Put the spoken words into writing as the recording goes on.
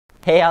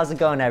Hey, how's it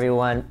going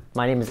everyone?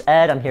 My name is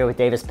Ed, I'm here with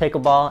Davis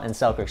Pickleball and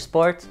Selkirk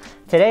Sports.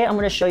 Today I'm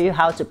going to show you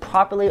how to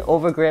properly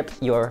overgrip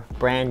your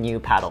brand new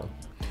paddle.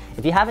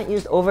 If you haven't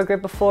used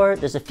overgrip before,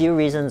 there's a few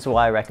reasons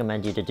why I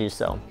recommend you to do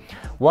so.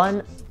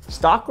 One,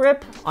 stock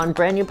grip on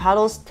brand new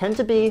paddles tend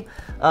to be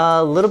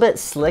a little bit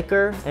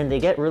slicker and they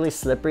get really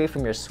slippery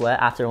from your sweat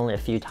after only a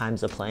few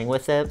times of playing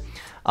with it.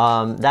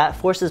 That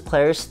forces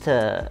players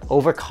to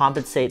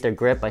overcompensate their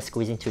grip by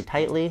squeezing too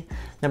tightly.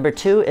 Number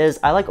two is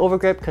I like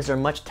overgrip because they're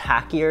much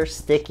tackier,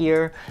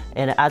 stickier,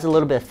 and it adds a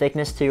little bit of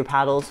thickness to your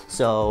paddles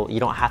so you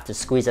don't have to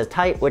squeeze as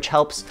tight, which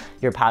helps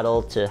your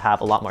paddle to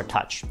have a lot more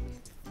touch.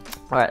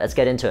 All right, let's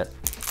get into it.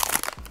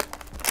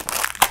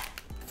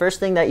 First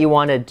thing that you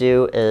want to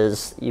do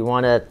is you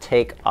want to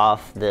take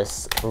off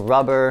this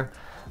rubber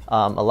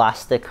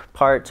elastic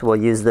part. We'll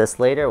use this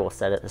later, we'll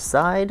set it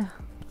aside.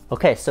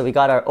 Okay, so we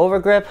got our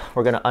overgrip.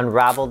 We're gonna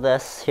unravel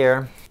this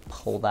here,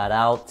 pull that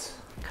out,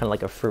 kind of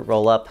like a fruit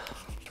roll up.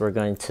 So we're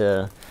going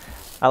to,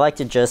 I like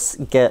to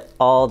just get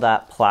all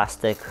that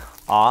plastic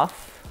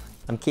off.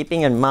 I'm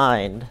keeping in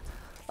mind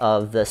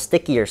of the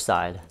stickier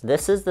side.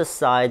 This is the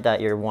side that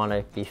you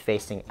wanna be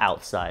facing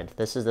outside.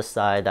 This is the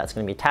side that's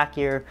gonna be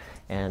tackier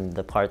and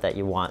the part that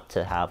you want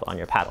to have on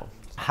your paddle.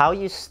 How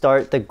you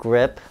start the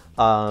grip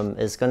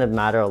is gonna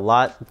matter a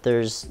lot.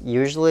 There's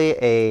usually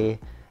a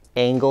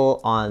angle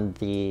on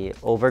the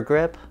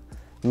overgrip.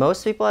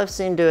 Most people I've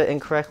seen do it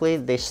incorrectly.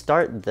 They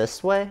start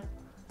this way,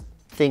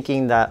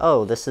 thinking that,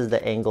 oh, this is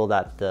the angle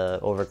that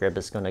the overgrip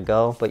is gonna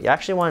go, but you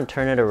actually wanna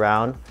turn it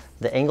around.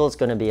 The angle is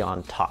gonna be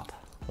on top,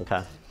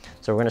 okay?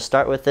 So we're gonna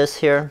start with this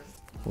here.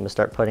 I'm gonna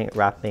start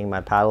wrapping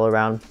my paddle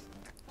around.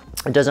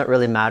 It doesn't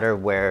really matter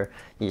where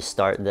you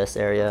start this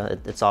area.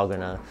 It's all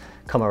gonna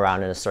come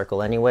around in a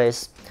circle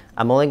anyways.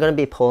 I'm only gonna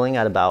be pulling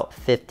at about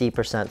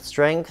 50%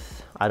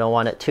 strength. I don't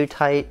want it too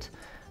tight,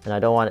 and I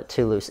don't want it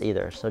too loose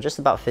either. So just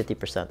about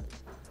 50%.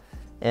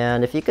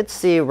 And if you could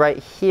see right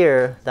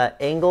here, that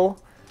angle,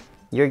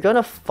 you're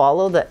gonna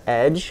follow the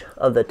edge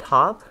of the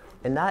top,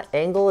 and that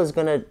angle is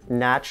gonna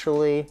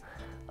naturally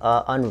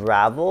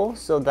unravel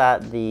so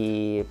that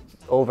the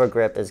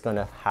overgrip is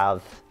gonna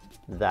have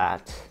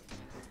that,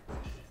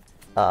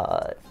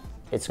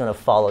 it's gonna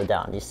follow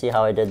down. You see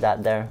how I did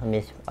that there? Let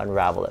me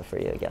unravel it for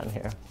you again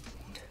here.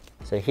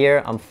 So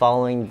here I'm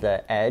following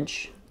the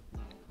edge,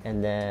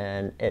 and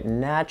then it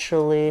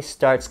naturally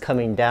starts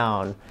coming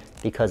down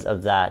because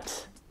of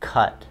that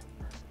cut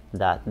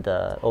that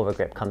the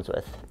overgrip comes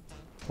with.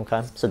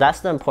 Okay, so that's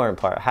the important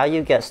part. How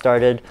you get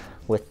started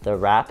with the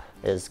wrap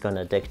is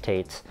gonna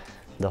dictate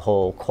the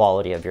whole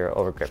quality of your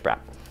overgrip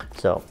wrap.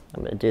 So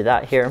I'm gonna do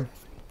that here,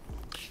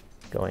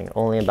 going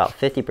only about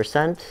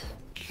 50%.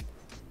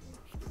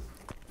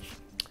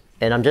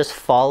 And I'm just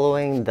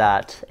following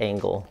that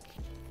angle.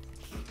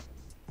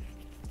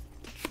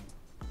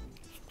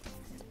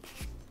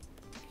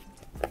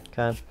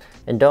 Okay,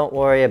 and don't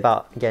worry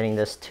about getting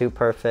this too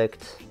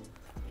perfect.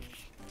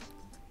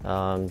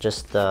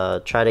 Just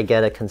try to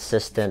get a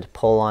consistent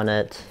pull on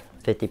it,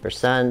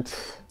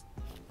 50%.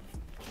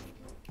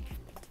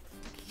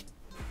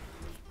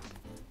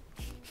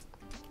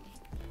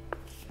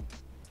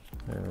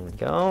 There we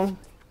go,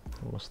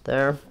 almost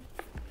there.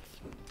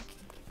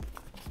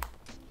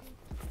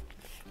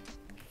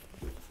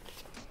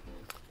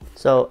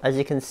 So as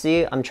you can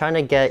see, I'm trying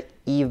to get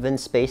even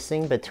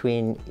spacing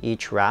between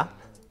each wrap,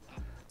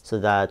 so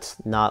that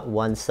not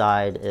one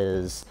side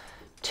is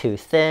too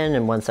thin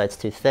and one side's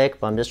too thick,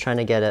 but I'm just trying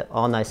to get it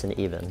all nice and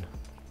even.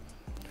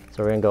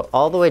 So we're gonna go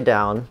all the way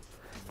down.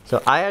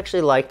 So I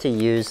actually like to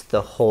use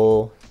the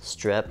whole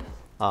strip.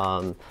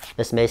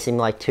 This may seem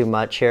like too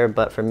much here,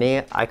 but for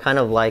me, I kind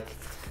of like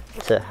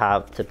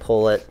to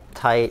pull it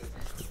tight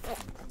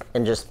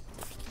and just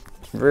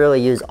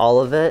really use all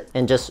of it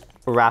and just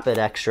wrap it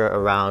extra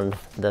around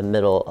the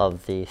middle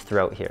of the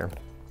throat here.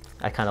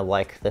 I kind of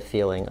like the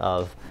feeling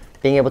of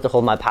being able to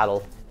hold my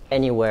paddle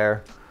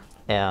anywhere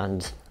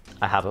and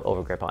I have an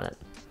overgrip on it.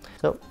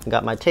 So I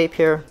got my tape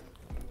here.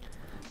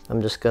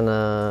 I'm just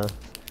gonna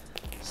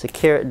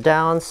secure it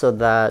down so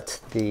that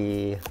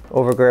the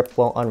overgrip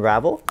won't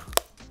unravel.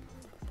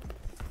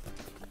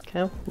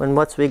 Okay, and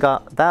once we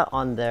got that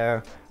on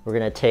there, we're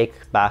gonna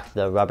take back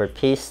the rubber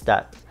piece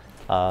that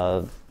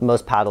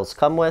most paddles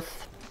come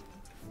with.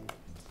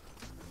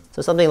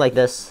 So something like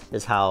this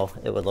is how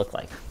it would look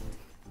like.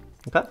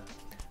 Okay,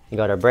 you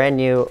got our brand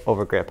new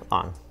overgrip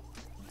on.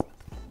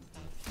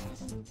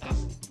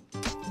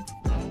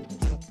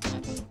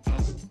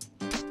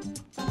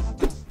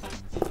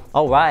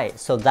 All right,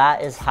 so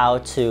that is how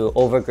to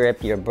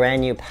overgrip your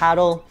brand new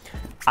paddle.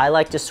 I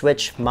like to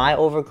switch my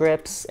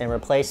overgrips and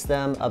replace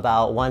them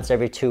about once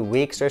every 2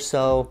 weeks or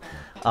so.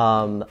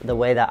 The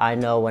way that I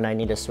know when I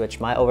need to switch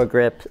my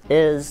overgrip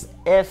is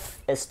if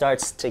it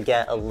starts to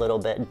get a little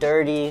bit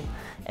dirty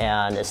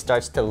and it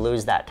starts to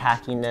lose that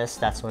tackiness,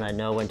 that's when I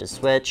know when to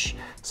switch.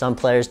 Some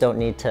players don't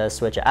need to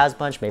switch it as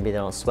much, maybe they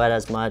don't sweat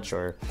as much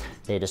or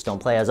they just don't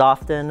play as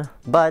often,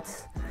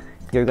 but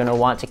you're gonna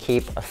want to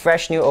keep a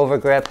fresh new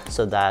overgrip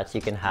so that you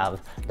can have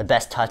the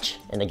best touch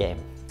in the game.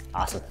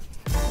 Awesome.